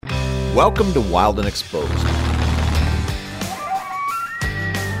Welcome to Wild and Exposed,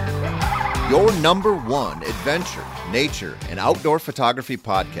 your number one adventure, nature, and outdoor photography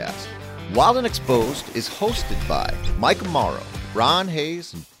podcast. Wild and Exposed is hosted by Mike Amaro, Ron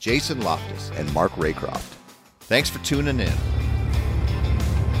Hayes, Jason Loftus, and Mark Raycroft. Thanks for tuning in.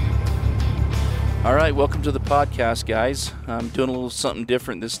 All right, welcome to the podcast, guys. I'm doing a little something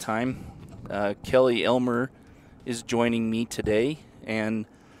different this time. Kelly Elmer is joining me today, and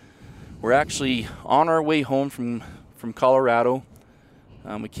we're actually on our way home from Colorado.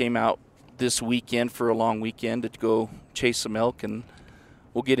 We came out this weekend for a long weekend to go chase some elk, and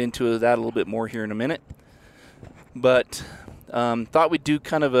we'll get into that a little bit more here in a minute. But thought we'd do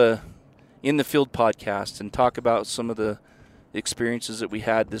kind of a in-the-field podcast and talk about some of the experiences that we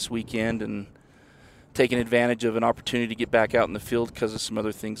had this weekend and taking advantage of an opportunity to get back out in the field because of some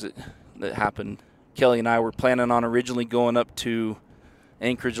other things that happened. Kelly and I were planning on originally going up to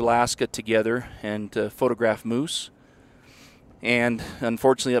Anchorage, Alaska together and photograph moose. And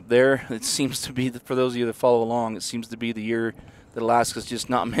unfortunately up there, it seems to be, for those of you that follow along, it seems to be the year that Alaska's just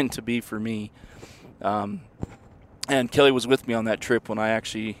not meant to be for me. And Kelly was with me on that trip when I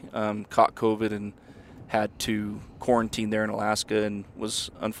actually caught COVID and had to quarantine there in Alaska and was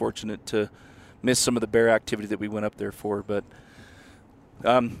unfortunate to miss some of the bear activity that we went up there for. But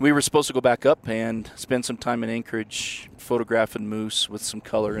we were supposed to go back up and spend some time in Anchorage photographing moose with some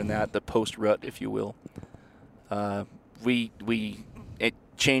color in that, the post-rut, if you will. It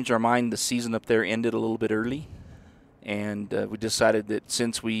changed our mind. The season up there ended a little bit early, and we decided that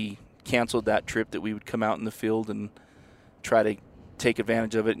since we canceled that trip that we would come out in the field and try to take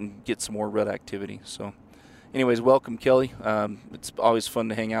advantage of it and get some more rut activity. So anyways, welcome, Kelly. It's always fun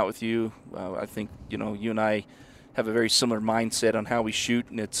to hang out with you. I think, you and I have a very similar mindset on how we shoot,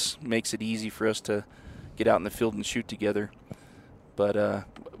 and it makes it easy for us to get out in the field and shoot together. But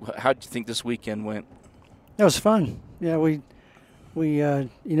how did you think this weekend went? It was fun. Yeah, we you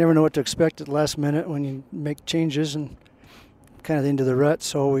never know what to expect at the last minute when you make changes and kind of into the rut,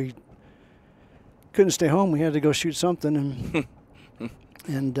 so we couldn't stay home. We had to go shoot something,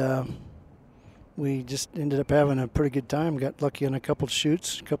 and we just ended up having a pretty good time. Got lucky on a couple of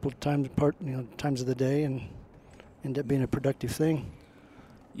shoots, a couple of times times of the day, and ended up being a productive thing.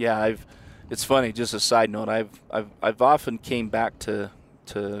 Yeah, it's funny. Just a side note, I've often came back to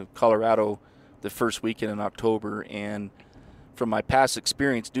Colorado the first weekend in October, and from my past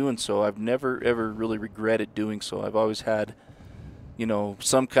experience doing so, I've never ever really regretted doing so. I've always had,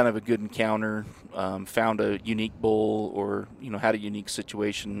 some kind of a good encounter, found a unique bull, or had a unique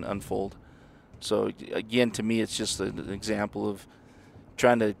situation unfold. So again, to me, it's just an example of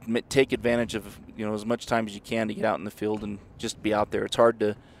trying to take advantage of as much time as you can to get out in the field and just be out there. It's hard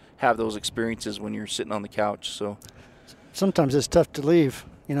to have those experiences when you're sitting on the couch. So sometimes it's tough to leave.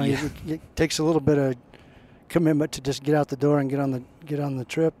 Yeah. It takes a little bit of commitment to just get out the door and get on the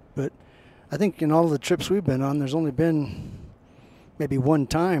trip. But I think in all the trips we've been on, there's only been maybe one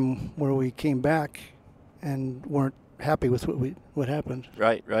time where we came back and weren't happy with what happened.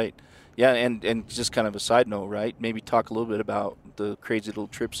 Right. Yeah, and just kind of a side note, right? Maybe talk a little bit about the crazy little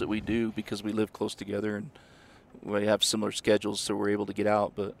trips that we do because we live close together and we have similar schedules, so we're able to get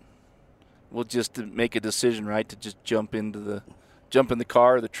out. But we'll just make a decision, right, to just jump in the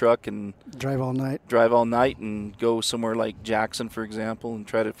car or the truck and drive all night and go somewhere like Jackson, for example, and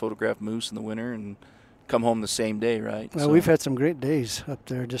try to photograph moose in the winter and come home the same day, right? Well, we've had some great days up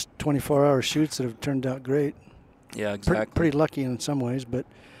there, just 24-hour shoots that have turned out great. Yeah, exactly. Pretty lucky in some ways, but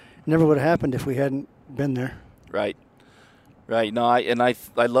never would have happened if we hadn't been there. Right. No, I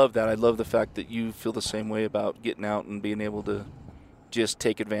love that. I love the fact that you feel the same way about getting out and being able to just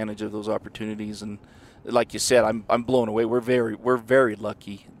take advantage of those opportunities. And like you said, I'm blown away. We're very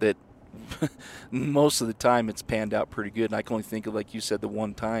lucky that most of the time it's panned out pretty good. And I can only think of, like you said, the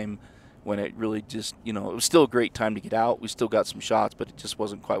one time when it really just, it was still a great time to get out. We still got some shots, but it just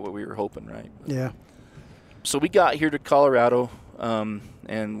wasn't quite what we were hoping, right? But, yeah. So we got here to Colorado,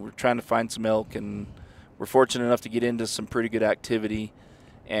 and we're trying to find some elk, and we're fortunate enough to get into some pretty good activity.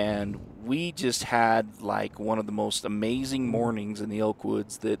 And we just had like one of the most amazing mornings in the elk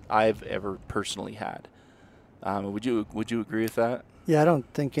woods that I've ever personally had. Would you agree with that? Yeah, I don't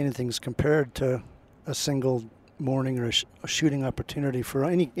think anything's compared to a single morning or a shooting opportunity for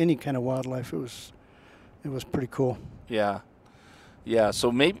any kind of wildlife. It was pretty cool. Yeah.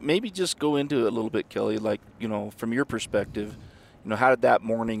 So maybe just go into it a little bit, Kelly. Like from your perspective, how did that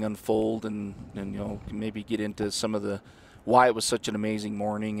morning unfold, and maybe get into some of the why it was such an amazing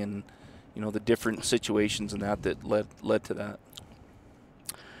morning, and the different situations and that led to that.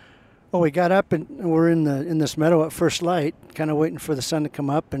 Well, we got up and we're in this meadow at first light, kind of waiting for the sun to come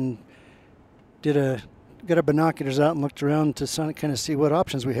up, and got our binoculars out and looked around to kind of see what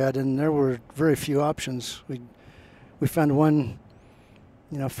options we had, and there were very few options. We found one,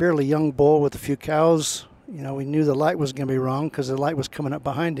 fairly young bull with a few cows. We knew the light was going to be wrong because the light was coming up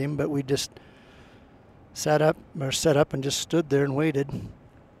behind him, but we just set up and just stood there and waited.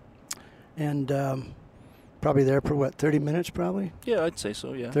 And probably there for 30 minutes probably? Yeah, I'd say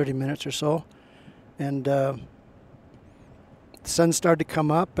so, yeah. 30 minutes or so. And the sun started to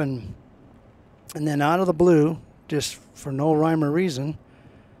come up, and then out of the blue, just for no rhyme or reason,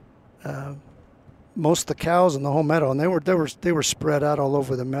 most of the cows in the whole meadow, and they were spread out all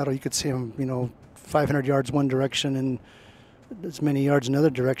over the meadow. You could see them, 500 yards one direction and as many yards another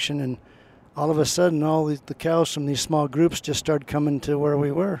direction. And all of a sudden, all the cows from these small groups just started coming to where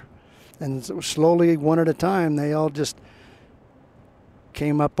we were. And slowly, one at a time, they all just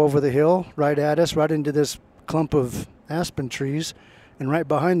came up over the hill, right at us, right into this clump of aspen trees. And right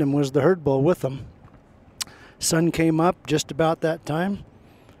behind them was the herd bull with them. Sun came up just about that time,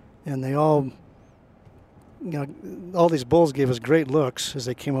 and they all these bulls gave us great looks as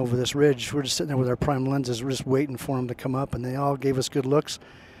they came over this ridge. We're just sitting there with our prime lenses. We're just waiting for them to come up, and they all gave us good looks.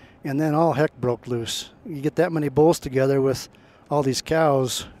 And then all heck broke loose. You get that many bulls together with all these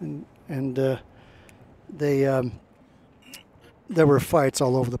cows, and there were fights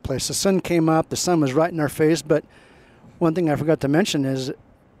all over the place. The sun came up. The sun was right in our face. But one thing I forgot to mention is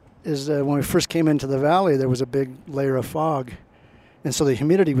when we first came into the valley, there was a big layer of fog, and so the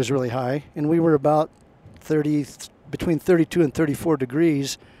humidity was really high, and we were about between 32 and 34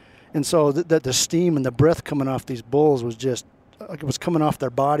 degrees, and so that the steam and the breath coming off these bulls was just like it was coming off their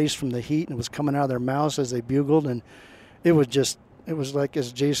bodies from the heat, and it was coming out of their mouths as they bugled, and it was like,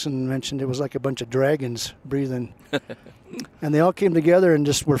 as Jason mentioned, it was like a bunch of dragons breathing. And they all came together and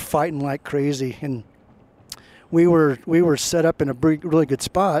just were fighting like crazy. And we were set up in a really good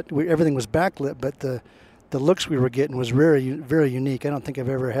spot. Everything was backlit, but the looks we were getting was very, very unique. I don't think I've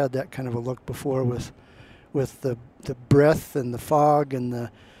ever had that kind of a look before with the breath and the fog and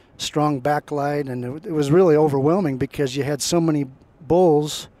the strong backlight. And it was really overwhelming because you had so many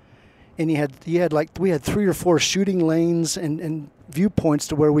bulls, and we had 3 or 4 shooting lanes and viewpoints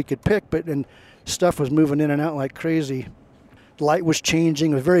to where we could pick, and stuff was moving in and out like crazy. Light was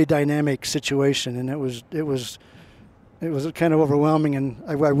changing. It was a very dynamic situation, and it was kind of overwhelming. And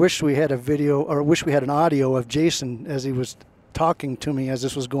I wish we had a video, or wish we had an audio of Jason as he was talking to me as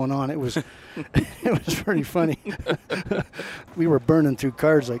this was going on. It was it was pretty funny. We were burning through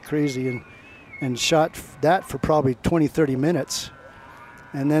cards like crazy, and shot that for probably 20-30 minutes.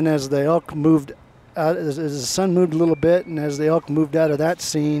 And then as the elk moved out, as the sun moved a little bit, and as the elk moved out of that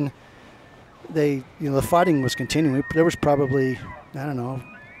scene, the fighting was continuing. There was probably, I don't know,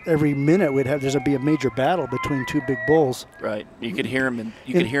 every minute there'd be a major battle between 2 big bulls. Right. You could hear them,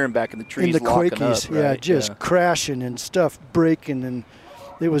 could hear them back in the trees, in the locking up. Yeah, just crashing and stuff breaking, and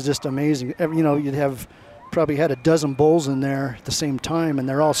it was just amazing. You'd probably had a dozen bulls in there at the same time, and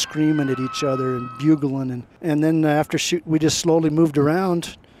they're all screaming at each other and bugling. And then after we just slowly moved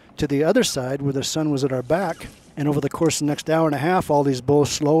around to the other side where the sun was at our back. And over the course of the next hour and a half, all these bulls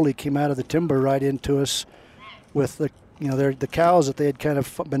slowly came out of the timber right into us with the cows that they had kind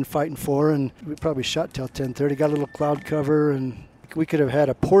of been fighting for. And we probably shot till 10:30, got a little cloud cover, and we could have had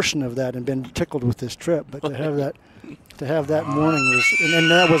a portion of that and been tickled with this trip. But to have that morning was,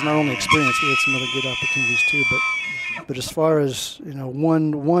 and that wasn't our only experience. We had some other good opportunities too. But as far as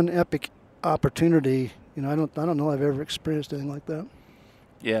one epic opportunity, I don't know I've ever experienced anything like that.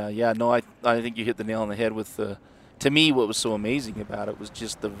 Yeah, no, I think you hit the nail on the head with to me, what was so amazing about it was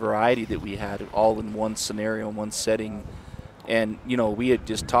just the variety that we had all in one scenario, in one setting. And, we had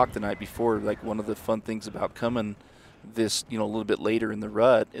just talked the night before, like one of the fun things about coming this, a little bit later in the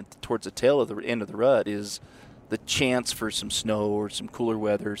rut, towards the tail of the end of the rut, is the chance for some snow or some cooler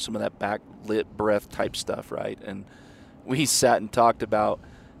weather, some of that backlit breath type stuff, right? And we sat and talked about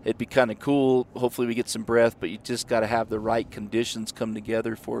it'd be kind of cool. Hopefully we get some breath, but you just got to have the right conditions come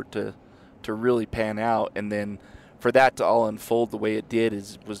together for it to really pan out. And then for that to all unfold the way it did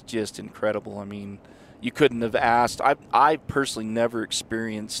was just incredible. I mean, you couldn't have asked. I personally never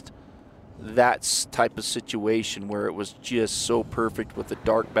experienced that type of situation where it was just so perfect with the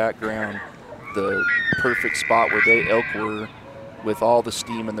dark background, the perfect spot where the elk were, with all the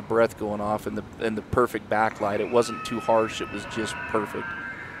steam and the breath going off, and the perfect backlight. It wasn't too harsh. It was just perfect.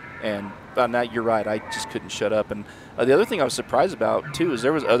 And now you're right, I just couldn't shut up. And the other thing I was surprised about, too, is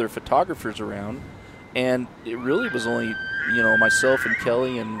there was other photographers around, and it really was only, myself and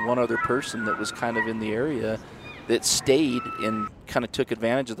Kelly and one other person that was kind of in the area that stayed and kind of took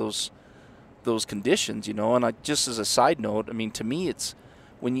advantage of those conditions, And just as a side note, I mean, to me, it's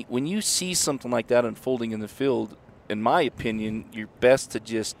when you see something like that unfolding in the field, in my opinion, you're best to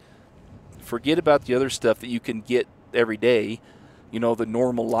just forget about the other stuff that you can get every day, the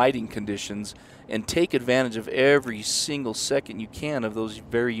normal lighting conditions, and take advantage of every single second you can of those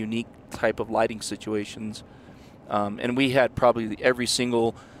very unique type of lighting situations. And we had probably every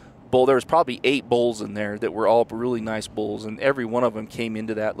single bull. There was probably 8 bulls in there that were all really nice bulls, and every one of them came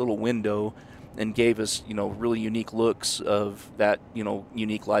into that little window and gave us, really unique looks of that,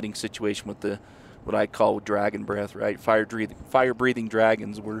 unique lighting situation with the what I call dragon breath, right? Fire-breathing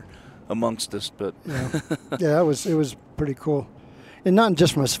dragons were amongst us, but yeah, it was pretty cool, and not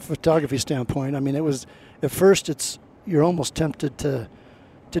just from a photography standpoint. I mean, it was at first you're almost tempted to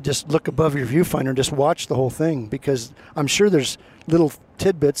just look above your viewfinder and just watch the whole thing, because I'm sure there's little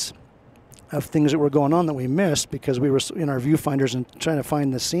tidbits of things that were going on that we missed because we were in our viewfinders and trying to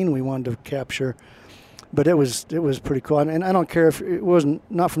find the scene we wanted to capture. But it was pretty cool, and I don't care if it wasn't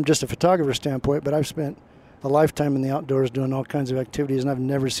not from just a photographer standpoint, but I've spent a lifetime in the outdoors doing all kinds of activities, and I've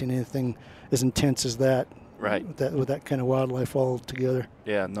never seen anything as intense as that. Right. With that kind of wildlife all together.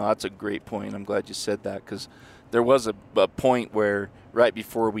 Yeah, no, that's a great point. I'm glad you said that, because there was a point where right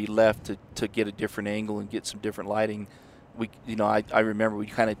before we left to get a different angle and get some different lighting, I remember we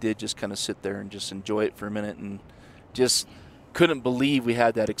kind of did just kind of sit there and just enjoy it for a minute, and just couldn't believe we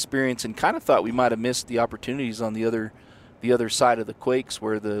had that experience, and kind of thought we might have missed the opportunities on the other side of the quakes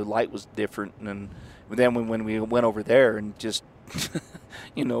where the light was different. And then when we went over there and just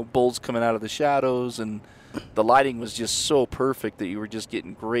bulls coming out of the shadows, and the lighting was just so perfect that you were just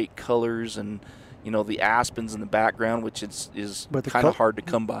getting great colors, and the aspens in the background, which is kind of hard to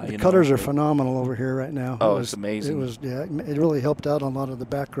come by. The colors are phenomenal over here right now. Oh, it's amazing. It really helped out on a lot of the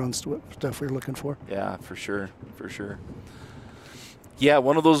background stuff we were looking for. Yeah, for sure. Yeah,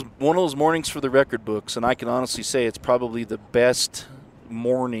 one of those mornings for the record books, and I can honestly say it's probably the best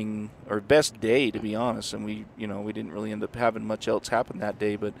morning or best day, to be honest. And we didn't really end up having much else happen that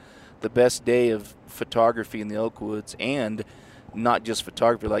day, but the best day of photography in the Elkwoods, and not just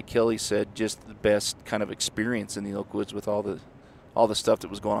photography, like Kelly said, just the best kind of experience in the Elkwoods with all the stuff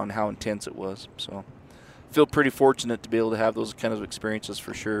that was going on, how intense it was. So I feel pretty fortunate to be able to have those kind of experiences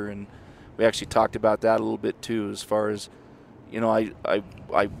for sure. And we actually talked about that a little bit too, as far as I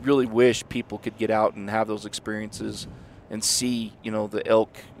really wish people could get out and have those experiences and see the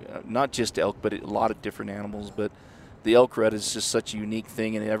elk, not just elk, but a lot of different animals. But the elk rut is just such a unique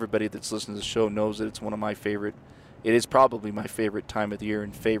thing, and everybody that's listening to the show knows that it's one of my favorite. It is probably my favorite time of the year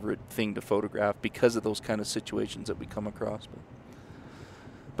and favorite thing to photograph because of those kind of situations that we come across.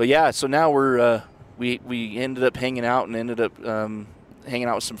 But yeah, so now we ended up hanging out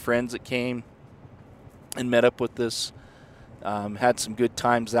with some friends that came and met up with us. Had some good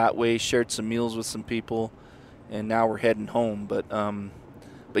times that way, shared some meals with some people, and now we're heading home. But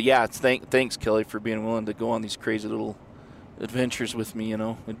yeah, thanks Kelly for being willing to go on these crazy little adventures with me.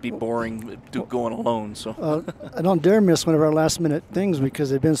 It'd be boring going alone. So I don't dare miss one of our last minute things because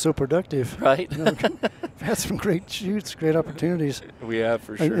they've been so productive. Right. We've had some great shoots, great opportunities. We have,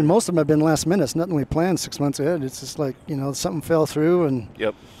 for sure. And most of them have been last minute. It's nothing we planned 6 months ahead. It's just like something fell through, and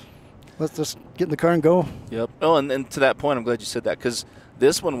yep. Let's just get in the car and go. Yep. Oh, and to that point, I'm glad you said that, because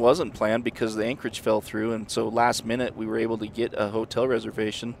this one wasn't planned because the anchorage fell through, and so last minute we were able to get a hotel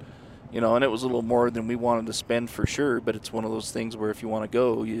reservation, and it was a little more than we wanted to spend for sure. But it's one of those things where if you want to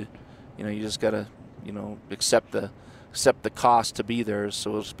go, you just gotta accept the cost to be there,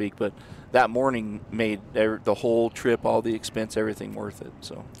 so to speak. But that morning made the whole trip, all the expense, everything worth it.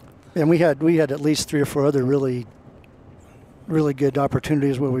 So. And we had at least 3 or 4 other really good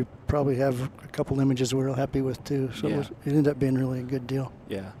opportunities where we probably have a couple images we're real happy with too. So yeah. It ended up being really a good deal.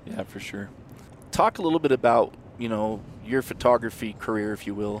 Yeah, for sure. Talk a little bit about, your photography career, if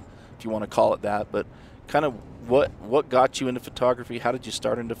you will, if you want to call it that, but kind of what got you into photography? How did you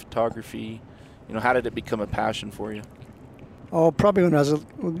start into photography? How did it become a passion for you? Oh, probably when I was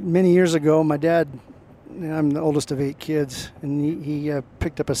many years ago. My dad, I'm the oldest of 8 kids, and he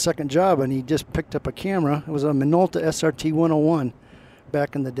picked up a second job, and he just picked up a camera. It was a Minolta SRT 101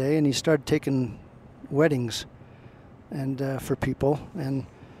 back in the day, and he started taking weddings and for people. And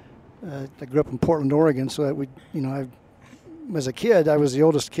I grew up in Portland, Oregon, so that as a kid, I was the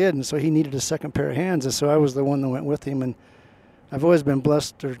oldest kid, and so he needed a second pair of hands, and so I was the one that went with him. And I've always been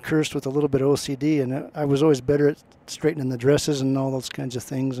blessed or cursed with a little bit of OCD, and I was always better at straightening the dresses and all those kinds of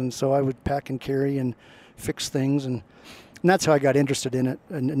things. And so I would pack and carry and fix things, and that's how I got interested in it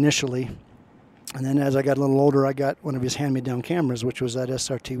initially. And then as I got a little older, I got one of his hand-me-down cameras, which was that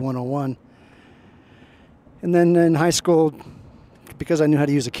SRT 101. And then in high school, because I knew how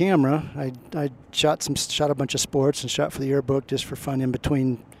to use a camera, I shot a bunch of sports and shot for the yearbook just for fun in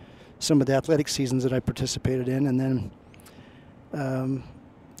between some of the athletic seasons that I participated in, and then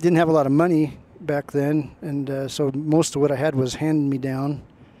didn't have a lot of money back then, and so most of what I had was hand me down,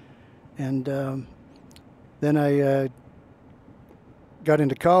 and then I got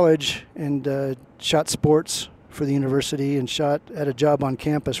into college and shot sports for the university and shot at a job on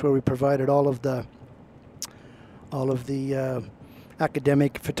campus where we provided all of the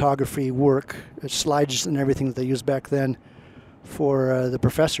academic photography work, slides and everything that they used back then for the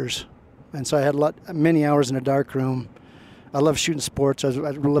professors. And so I had many hours in a dark room. I love shooting sports. I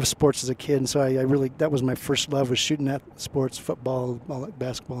loved sports as a kid, and so I really, that was my first love, was shooting at sports, football, all that,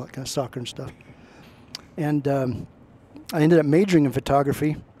 basketball, that kind of soccer and stuff. And I ended up majoring in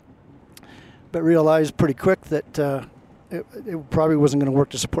photography, but realized pretty quick that it probably wasn't going to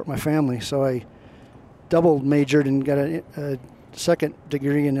work to support my family. So I double majored and got a second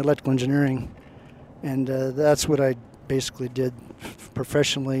degree in electrical engineering, and that's what I basically did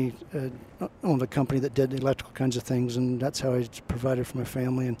professionally. Owned a company that did electrical kinds of things, and that's how I provided for my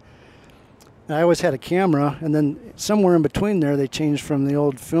family. And I always had a camera, and then somewhere in between there they changed from the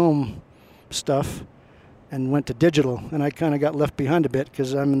old film stuff and went to digital, and I kind of got left behind a bit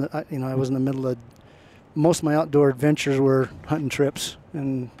because I was in the middle of, most of my outdoor adventures were hunting trips,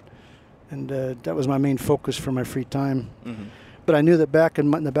 and that was my main focus for my free time. Mm-hmm. But I knew that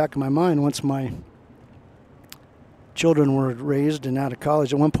in the back of my mind, once my children were raised and out of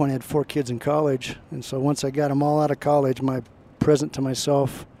college, at one point I had 4 kids in college, and so once I got them all out of college, my present to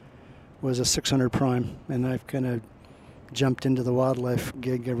myself was a 600 prime, and I've kind of jumped into the wildlife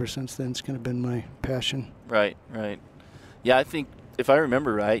gig ever since then. It's kind of been my passion. Right. Yeah, I think, if I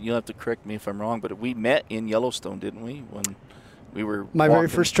remember right, you'll have to correct me if I'm wrong, but we met in Yellowstone, didn't we? When we were my very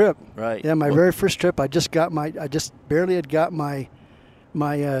first trip. Right. Yeah, my very first trip. I just barely had got my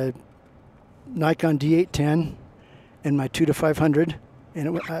Nikon D810 and my 2-500,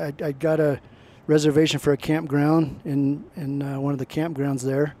 and I got a reservation for a campground in one of the campgrounds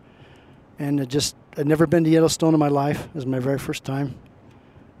there, and I'd never been to Yellowstone in my life. It was my very first time,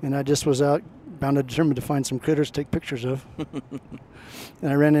 and I just was out bound and determined to find some critters to take pictures of.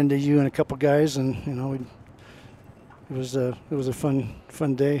 And I ran into you and a couple guys, and it was a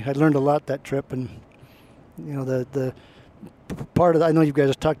fun day. I learned a lot that trip, and the part of I know you guys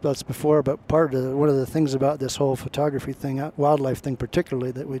have talked about this before, but one of the things about this whole photography thing, wildlife thing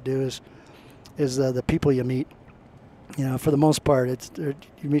particularly, that we do is the people you meet. For the most part, you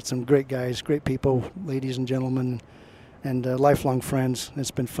meet some great guys, great people, ladies and gentlemen, and lifelong friends. It's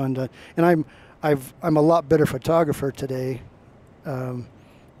been fun to, and I'm a lot better photographer today, a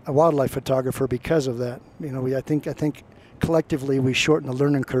wildlife photographer, because of that. I think collectively we shorten the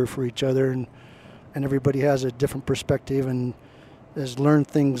learning curve for each other, and everybody has a different perspective and has learned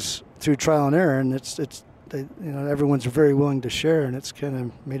things through trial and error, and everyone's very willing to share, and it's kind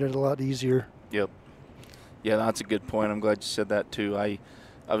of made it a lot easier. Yep. Yeah, that's a good point. I'm glad you said that too. I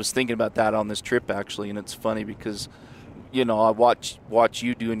was thinking about that on this trip actually, and it's funny because I watch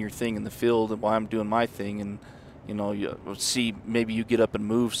you doing your thing in the field and while I'm doing my thing, and you see maybe you get up and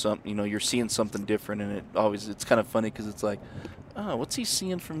move something, you're seeing something different, and it's kind of funny because it's like, oh, what's he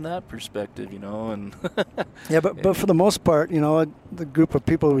seeing from that perspective, and yeah, but for the most part, the group of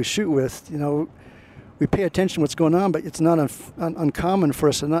people we shoot with, we pay attention to what's going on, but it's not uncommon for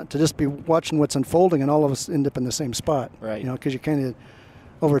us to just be watching what's unfolding and all of us end up in the same spot. Right. Because you kind of,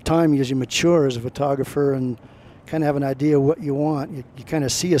 over time, as you mature as a photographer and kind of have an idea of what you want, you kind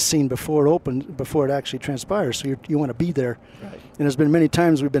of see a scene before it actually transpires. So you want to be there. Right. And there's been many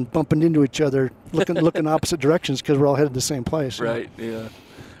times we've been bumping into each other, looking opposite directions because we're all headed the same place. Right. Yeah.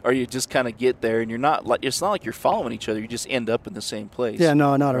 Or you just kind of get there, and you're not like, it's not like you're following each other. You just end up in the same place. Yeah,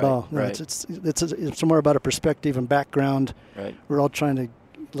 no, not at all. No, right. It's more about a perspective and background. Right. We're all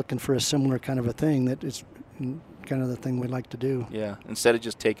looking for a similar kind of a thing that is kind of the thing we like to do. Yeah. Instead of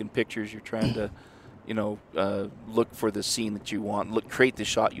just taking pictures, you're trying to, look for the scene that you want. Create the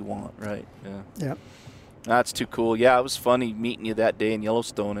shot you want. Right. Yeah. Yeah. That's too cool. Yeah, it was funny meeting you that day in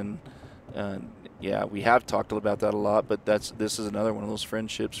Yellowstone, and yeah, we have talked about that a lot, but this is another one of those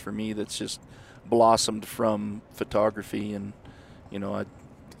friendships for me that's just blossomed from photography. And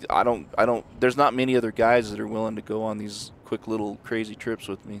I don't there's not many other guys that are willing to go on these quick little crazy trips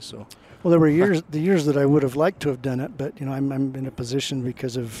with me. So well, there were the years that I would have liked to have done it, but I'm in a position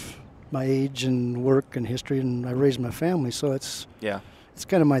because of my age and work and history, and I raised my family, so it's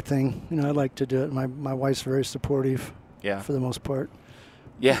kind of my thing. I like to do it. My wife's very supportive. Yeah. For the most part.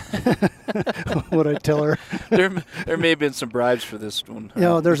 Yeah. What I tell her. There may have been some bribes for this one.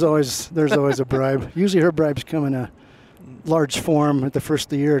 There's always a bribe. Usually her bribes come in a large form at the first of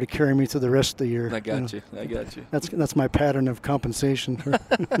the year to carry me through the rest of the year. I got you. That's my pattern of compensation for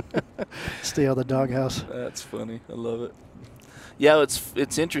stay out of the doghouse. That's funny. I love it. Yeah,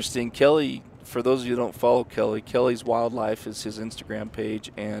 it's interesting. Kelly, for those of you who don't follow Kelly's Wildlife is his Instagram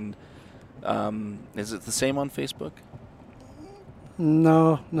page, and is it the same on Facebook?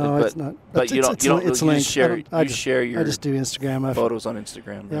 No, it's not. But you don't linked. You share your I just do Instagram. photos on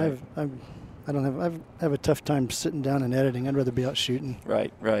Instagram. Yeah, right? I have a tough time sitting down and editing. I'd rather be out shooting.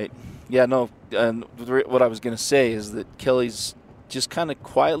 Right. Yeah, no, and what I was going to say is that Kelly's just kind of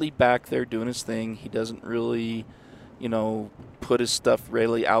quietly back there doing his thing. He doesn't really, put his stuff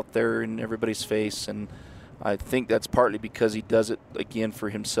really out there in everybody's face, and I think that's partly because he does it, again,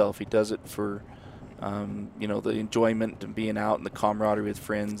 for himself. He does it for, the enjoyment and being out and the camaraderie with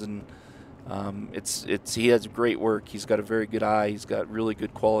friends, and he has great work. He's got a very good eye. He's got really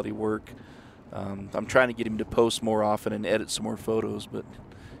good quality work. I'm trying to get him to post more often and edit some more photos, but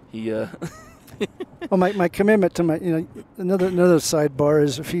he. Well, my commitment to another sidebar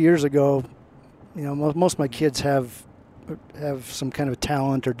is a few years ago. Most of my kids have some kind of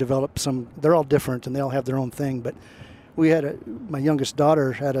talent or develop some. They're all different and they all have their own thing. But we had my youngest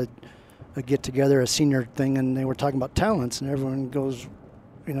daughter had a get together, a senior thing, and they were talking about talents, and everyone goes,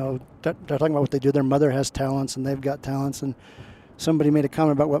 they're talking about what they do. Their mother has talents and they've got talents, and somebody made a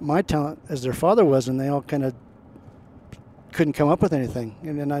comment about what my talent as their father was, and they all kind of couldn't come up with anything.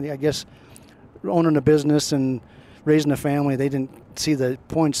 And then I guess owning a business and raising a family, they didn't see the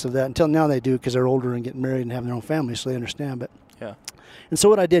points of that until now. They do because they're older and getting married and having their own family, so they understand. But yeah. And so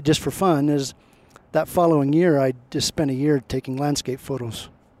what I did just for fun is that following year I just spent a year taking landscape photos,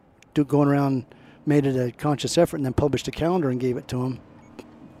 going around, made it a conscious effort, and then published a calendar and gave it to them.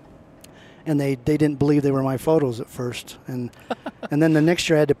 And they didn't believe they were my photos at first. And then the next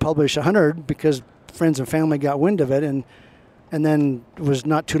year I had to publish 100 because friends and family got wind of it. And then it was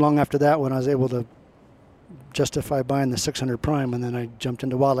not too long after that when I was able to justify buying the 600 Prime, and then I jumped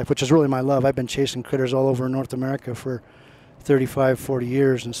into wildlife, which is really my love. I've been chasing critters all over North America for 35, 40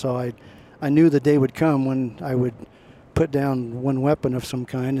 years. And so I knew the day would come when I would put down one weapon of some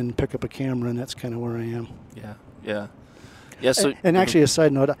kind and pick up a camera, and that's kind of where I am. Yeah. Yeah, so and actually, a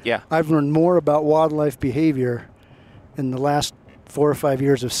side note, I've learned more about wildlife behavior in the last 4 or 5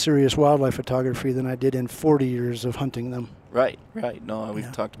 years of serious wildlife photography than I did in 40 years of hunting them. Right. No,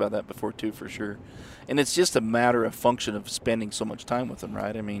 we've talked about that before too, for sure. And it's just a matter of function of spending so much time with them,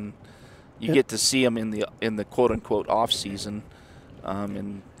 right? I mean, you get to see them in the quote unquote off season,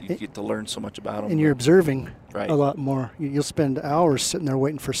 and you get to learn so much about them. And you're observing a lot more. You'll spend hours sitting there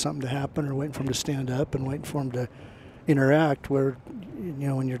waiting for something to happen, or waiting for them to stand up, and waiting for them to interact, where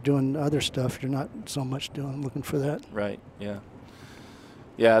when you're doing other stuff, you're not so much looking for that. Right.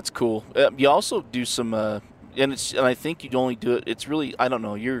 Yeah, it's cool. You also do some and I think you only do it, it's really, I don't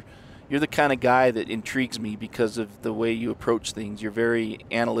know, you're the kind of guy that intrigues me because of the way you approach things. You're very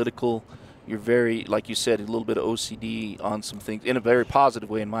analytical. You're very, like you said, a little bit of OCD on some things in a very positive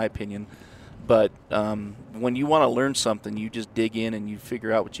way, in my opinion. But when you want to learn something, you just dig in and you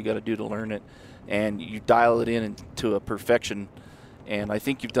figure out what you got to do to learn it, and you dial it in to a perfection. And I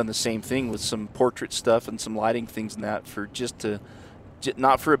think you've done the same thing with some portrait stuff and some lighting things and that, for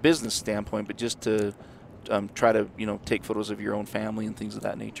not for a business standpoint, but just to try to take photos of your own family and things of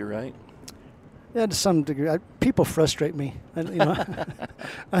that nature, right? Yeah, to some degree. People frustrate me.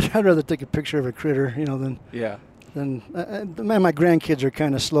 I'd rather take a picture of a critter, than. Yeah. My grandkids are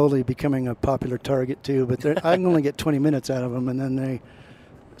kind of slowly becoming a popular target too, but I can only get 20 minutes out of them, and then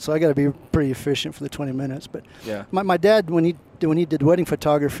so I got to be pretty efficient for the 20 minutes. But yeah, my dad, when he did wedding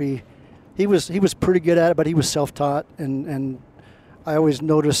photography, he was pretty good at it, but he was self-taught, and I always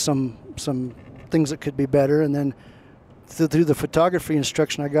noticed some things that could be better. And then through the photography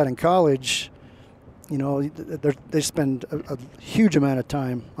instruction I got in college, they spend a huge amount of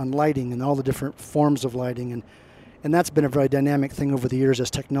time on lighting and all the different forms of lighting, and that's been a very dynamic thing over the years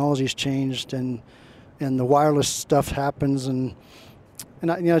as technology's changed and the wireless stuff happens, and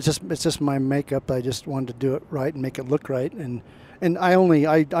it's just my makeup. I just wanted to do it right and make it look right, and I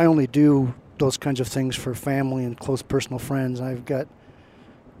only do those kinds of things for family and close personal friends. I've got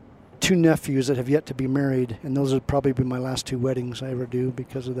 2 nephews that have yet to be married, and those would probably be my last 2 weddings I ever do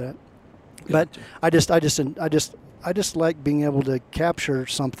because of that. But I just like being able to capture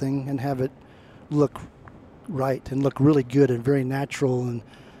something and have it look right and look really good and very natural. And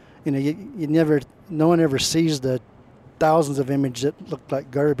no one ever sees the thousands of images that look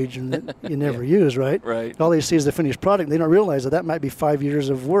like garbage and that you never use, right? Right. All they see is the finished product. They don't realize that might be 5 years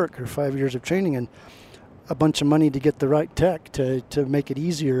of work or 5 years of training and a bunch of money to get the right tech to make it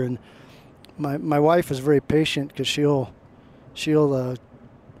easier. And my wife is very patient because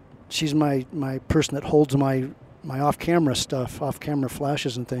she's my person that holds my off-camera stuff, off-camera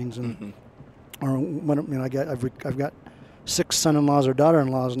flashes and things, and or when I've got 6 son-in-laws or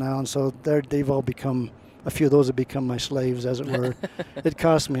daughter-in-laws now, and so they've all become. A few of those have become my slaves, as it were. It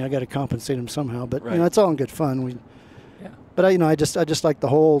costs me. I got to compensate them somehow, but it's all in good fun. But I just like the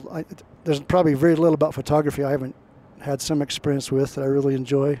whole. There's probably very little about photography I haven't had some experience with that I really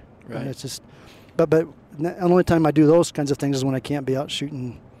enjoy. Right. And it's just, but the only time I do those kinds of things is when I can't be out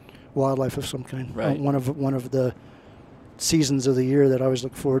shooting wildlife of some kind. Right. One of the seasons of the year that I always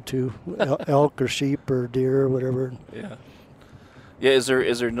look forward to, elk or sheep or deer or whatever. Yeah. Yeah, is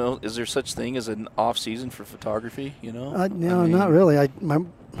there such thing as an off season for photography? No, not really.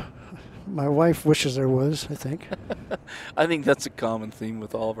 My wife wishes there was, I think. I think that's a common theme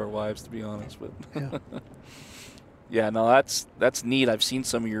with all of our wives, to be honest. But yeah. Yeah, no, that's neat. I've seen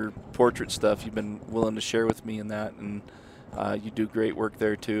some of your portrait stuff. You've been willing to share with me in that, and you do great work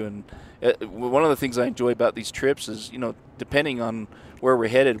there too. And one of the things I enjoy about these trips is, depending on where we're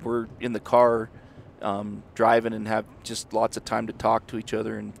headed, we're in the car. Driving and have just lots of time to talk to each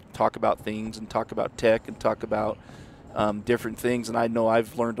other and talk about things and talk about tech and talk about different things. And I know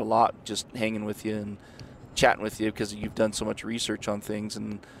I've learned a lot just hanging with you and chatting with you because you've done so much research on things.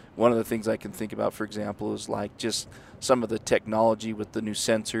 And one of the things I can think about, for example, is like just some of the technology with the new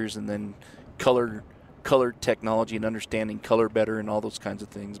sensors and then color technology and understanding color better and all those kinds of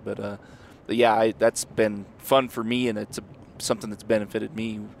things. But yeah, that's been fun for me, and it's something that's benefited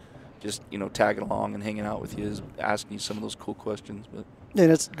me. Just tagging along and hanging out with you, is asking you some of those cool questions. But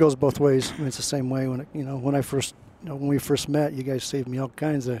and it goes both ways. I mean, it's the same way when when we first met, you guys saved me all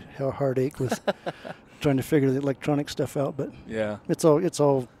kinds of heartache with trying to figure the electronic stuff out. But yeah, it's a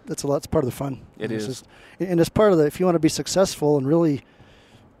lot. It's part of the fun. It is, and it's part of the. If you want to be successful and really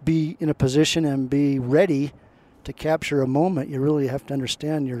be in a position and be ready to capture a moment, you really have to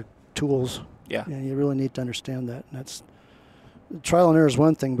understand your tools. Yeah, and you really need to understand that, and that's. Trial and error is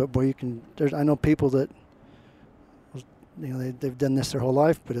one thing, but boy, I know people that, they've done this their whole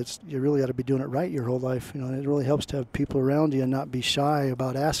life, but you really ought to be doing it right your whole life. And it really helps to have people around you and not be shy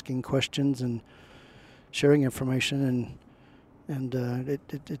about asking questions and sharing information, and I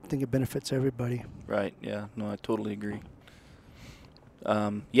think it benefits everybody. Right. Yeah. No, I totally agree.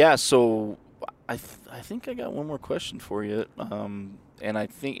 Yeah. So I think I got one more question for you, and I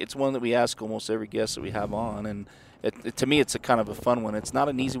think it's one that we ask almost every guest that we have on, and. To me, it's a kind of a fun one. It's not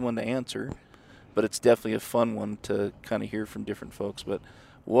an easy one to answer, but it's definitely a fun one to kind of hear from different folks. But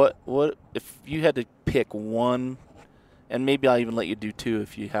what if you had to pick one, and maybe I'll even let you do two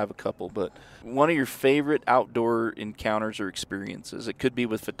if you have a couple, but one of your favorite outdoor encounters or experiences? It could be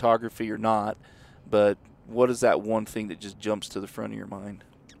with photography or not, but what is that one thing that just jumps to the front of your mind?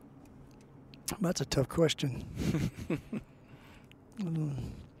 That's a tough question.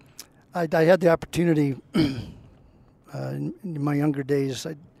 I had the opportunity... in my younger days,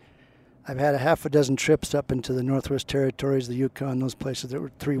 I've had a half a dozen trips up into the Northwest Territories, the Yukon, those places that were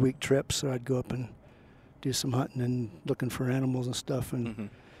 3-week trips. So I'd go up and do some hunting and looking for animals and stuff. And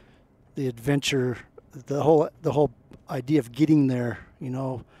the adventure, the whole idea of getting there,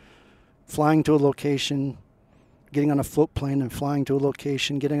 flying to a location, getting on a float plane and flying to a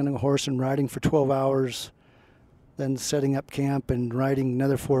location, getting on a horse and riding for 12 hours, then setting up camp and riding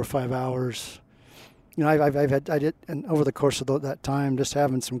another 4 or 5 hours. And over the course of that time, just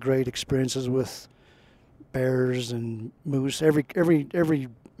having some great experiences with bears and moose. Every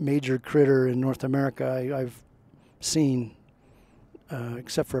major critter in North America I've seen,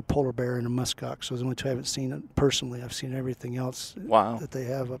 except for a polar bear and a muskox. So the only two I haven't seen it personally. I've seen everything else that they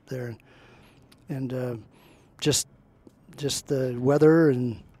have up there, and just the weather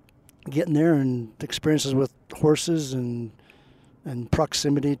and getting there and the experiences with horses and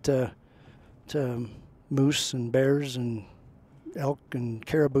proximity to moose and bears and elk and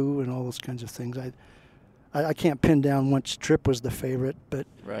caribou and all those kinds of things. I can't pin down which trip was the favorite, but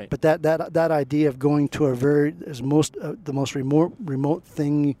right. But that idea of going to the most remote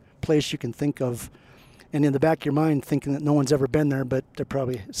place you can think of, and in the back of your mind thinking that no one's ever been there, but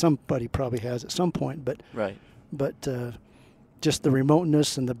somebody probably has at some point. But right. But just the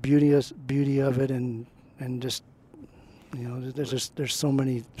remoteness and the beauty of it, and just. There's so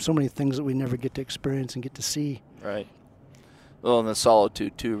many things that we never get to experience and get to see. Right. Well, and the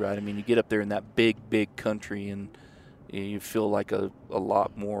solitude too, right? I mean, you get up there in that big country, and you feel like a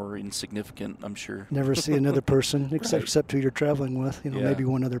lot more insignificant, I'm sure. Never see another person except who you're traveling with. Maybe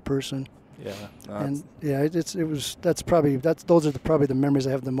one other person. Yeah. No, and yeah, those are probably the memories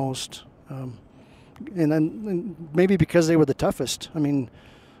I have the most. And maybe because they were the toughest. I mean,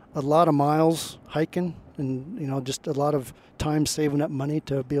 a lot of miles hiking, and just a lot of time saving up money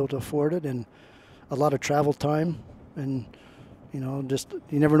to be able to afford it, and a lot of travel time, and just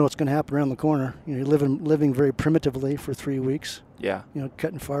you never know what's going to happen around the corner. You're living very primitively for 3 weeks. Yeah.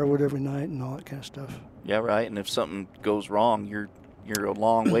 Cutting firewood every night and all that kind of stuff. Yeah, right. And if something goes wrong, you're a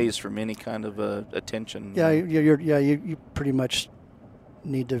long ways from any kind of attention. Yeah, you pretty much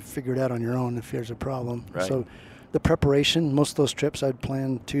need to figure it out on your own if there's a problem. Right. So the preparation, most of those trips I'd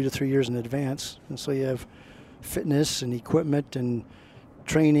plan 2 to 3 years in advance, and so you have fitness and equipment and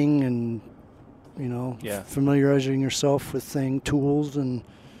training and familiarizing yourself with tools, and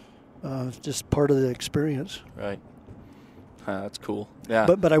just part of the experience. Right. That's cool. Yeah.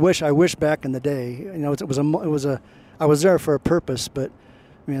 But I wish back in the day, I was there for a purpose, but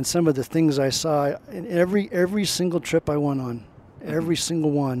man, some of the things I saw in every single trip I went on, every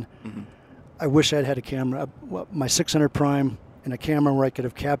single one, I wish I'd had a camera, my 600 prime, and a camera where I could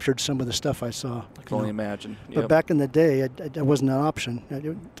have captured some of the stuff I saw. I can only imagine. Yep. But back in the day, it wasn't an option.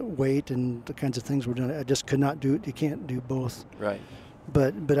 The weight and the kinds of things we're doing, I just could not do it. You can't do both. Right.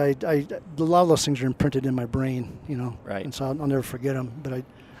 But a lot of those things are imprinted in my brain, Right. And so I'll never forget them. But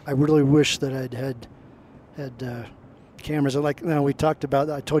I really wish that I'd had cameras. Like we talked about.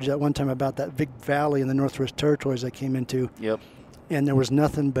 I told you that one time about that big valley in the Northwest Territories I came into. Yep. And there was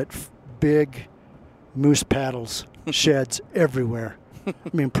nothing but big moose paddles, sheds everywhere. I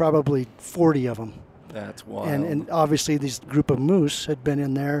mean, probably 40 of them. That's wild. And obviously, this group of moose had been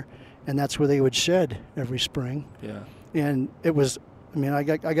in there, and that's where they would shed every spring. Yeah. And it was. I mean, I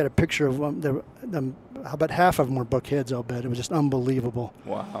got a picture of them. About half of them were buckheads, I'll bet. It was just unbelievable.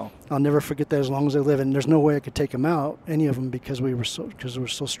 Wow. I'll never forget that as long as I live. And there's no way I could take them out, any of them, because we were so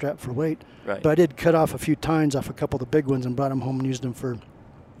strapped for weight. Right. But I did cut off a few tines off a couple of the big ones and brought them home and used them for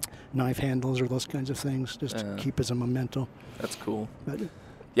knife handles or those kinds of things, just to keep as a memento. That's cool. But,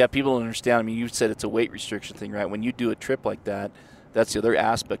 yeah, people don't understand. I mean, you said it's a weight restriction thing, right? When you do a trip like that, that's the other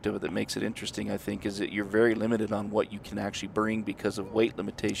aspect of it that makes it interesting, I think, is that you're very limited on what you can actually bring because of weight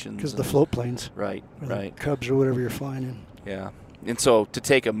limitations. Because of the float planes. Right, right. Cubs or whatever you're flying in. Yeah. And so to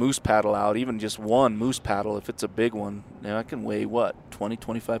take a moose paddle out, even just one moose paddle, if it's a big one, I can weigh, 20,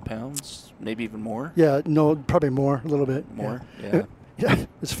 25 pounds, maybe even more? Yeah, no, probably more, a little bit. More? Yeah. Yeah.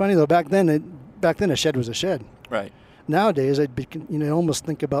 It's funny, though, back then a shed was a shed. Right. Nowadays, I'd be, almost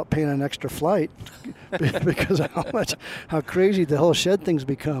think about paying an extra flight because of how crazy the whole shed thing's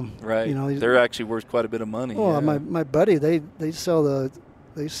become. Right. They're actually worth quite a bit of money. Oh, yeah. my buddy, they sell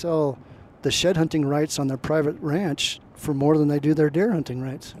the shed hunting rights on their private ranch for more than they do their deer hunting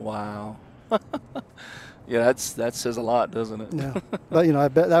rights. Wow. Yeah, that says a lot, doesn't it? Yeah. But I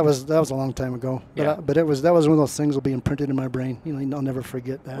bet that was a long time ago. But yeah. That was one of those things that'll be imprinted in my brain. I'll never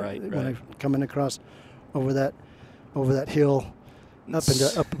forget that. Right. When I coming across over that hill,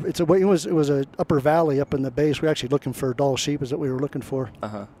 it was a upper valley up in the base. We were actually looking for Dall sheep, is what we were looking for.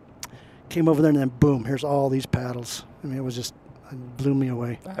 Came over there and then boom, here's all these paddles. I mean, it blew me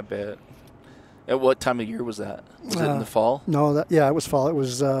away. I bet. At what time of year was that? Was it in the fall? No, it was fall. It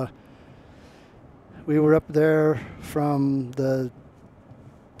was. We were up there from the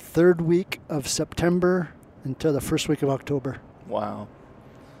 3rd week of September until the 1st week of October. Wow.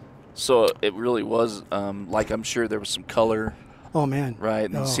 So it really was, I'm sure there was some color. Oh, man. Right,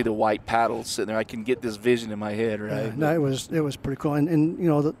 and you see the white paddles sitting there. I can get this vision in my head, right? Yeah, no, it was pretty cool. And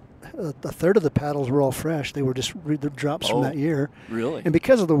the third of the paddles were all fresh. They were just the drops from that year. Really? And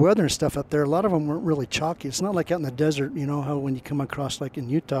because of the weather and stuff up there, a lot of them weren't really chalky. It's not like out in the desert, how when you come across, like in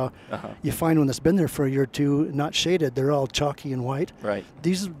Utah, you find one that's been there for a year or two, not shaded, they're all chalky and white. Right.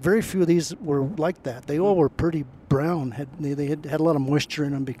 Very few of these were like that. They all were pretty brown. They had a lot of moisture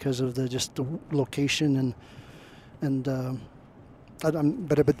in them because of the location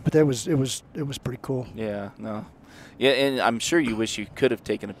but it was pretty cool. Yeah, no. Yeah, and I'm sure you wish you could have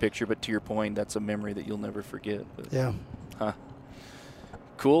taken a picture, but to your point, that's a memory that you'll never forget. But, yeah. Huh.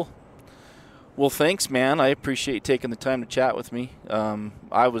 Cool. Well, thanks, man. I appreciate you taking the time to chat with me.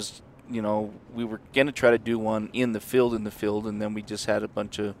 I was, we were going to try to do one in the field, and then we just had a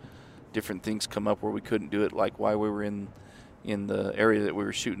bunch of different things come up where we couldn't do it, like why we were in the area that we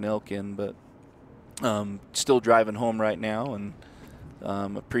were shooting elk in. But still driving home right now, and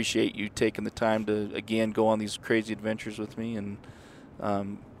appreciate you taking the time to, again, go on these crazy adventures with me. And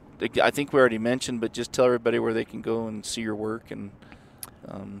I think we already mentioned, but just tell everybody where they can go and see your work. And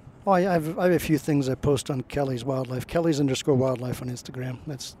I have a few things I post on Kelly's Wildlife, Kelly's_wildlife on Instagram.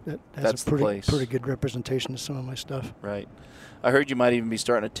 That has a pretty good representation of some of my stuff. Right. I heard you might even be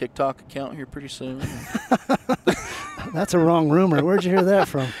starting a TikTok account here pretty soon. That's a wrong rumor. Where'd you hear that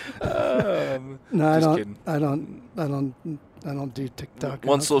from? No, I don't I don't do TikTok.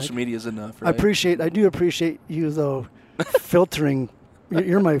 One social media is enough, right? I do appreciate you though, filtering.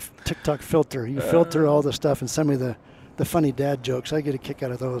 You're my TikTok filter. You filter all the stuff and send me the funny dad jokes. I get a kick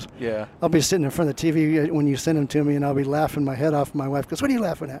out of those. Yeah. I'll be sitting in front of the TV when you send them to me, and I'll be laughing my head off. My wife goes, "What are you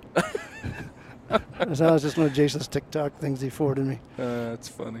laughing at?" So that was just one of Jason's TikTok things he forwarded me. That's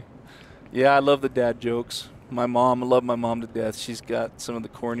funny. Yeah, I love the dad jokes. I love my mom to death. She's got some of the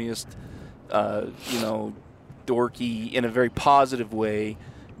corniest, dorky, in a very positive way,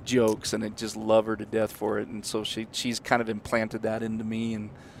 jokes, and I just love her to death for it. And so she's kind of implanted that into me, and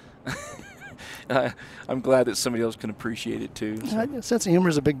I'm glad that somebody else can appreciate it too. So. Sense of humor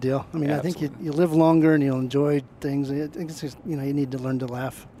is a big deal. I mean, Absolutely. I think you live longer and you'll enjoy things. I think it's just, you need to learn to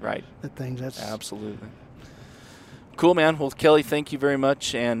laugh Right. at things. That's Absolutely. Cool, man. Well, Kelly, thank you very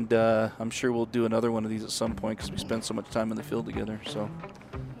much, and I'm sure we'll do another one of these at some point because we spend so much time in the field together. So,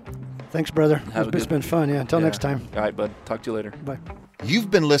 Thanks, brother. Have a It's good- been fun. Yeah. Until Yeah. next time. All right, bud. Talk to you later. Bye. You've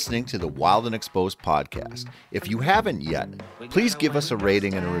been listening to the Wild and Exposed podcast. If you haven't yet, please give us a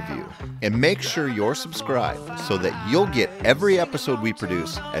rating and a review. And make sure you're subscribed so that you'll get every episode we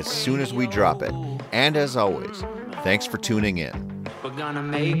produce as soon as we drop it. And as always, thanks for tuning in. We're gonna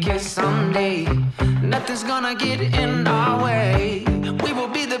make it someday. Nothing's gonna get in our way. We will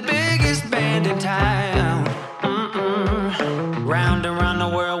be the biggest band in town.